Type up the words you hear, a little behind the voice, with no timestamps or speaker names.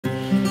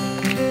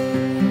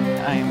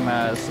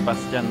I'm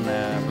Sebastian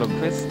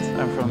Blomqvist.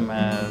 I'm from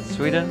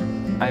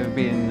Sweden. I've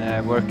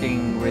been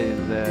working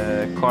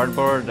with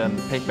cardboard and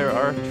paper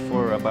art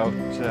for about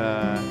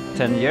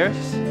 10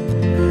 years.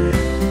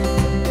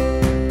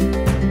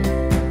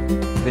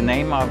 The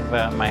name of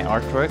my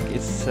artwork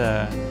is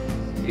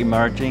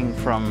emerging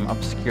from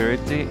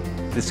Obscurity.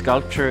 The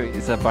sculpture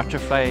is a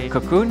butterfly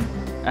cocoon,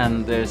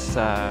 and there's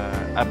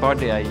a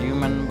body, a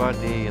human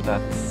body,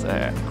 that's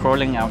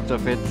crawling out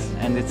of it,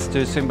 and it's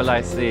to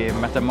symbolize the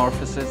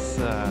metamorphosis,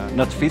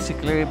 not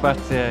physically, but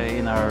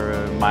in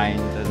our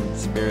mind and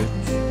spirit.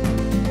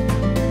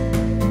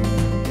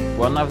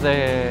 One of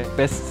the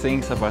best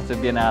things about the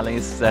Biennale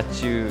is that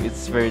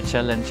it's very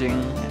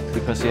challenging,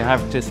 because you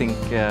have to think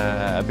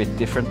a bit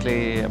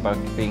differently about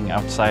being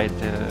outside,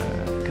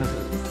 because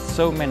there's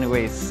so many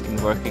ways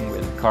in working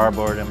with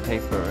cardboard and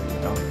paper, you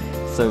know.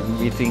 So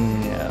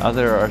meeting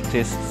other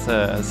artists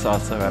is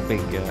also a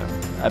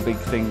big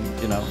thing,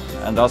 you know.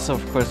 And also,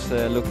 of course,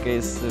 Lucca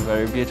is a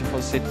very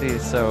beautiful city,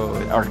 so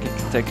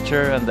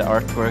architecture and the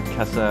artwork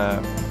has a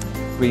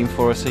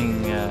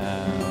reinforcing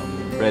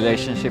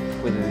relationship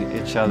with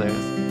each other.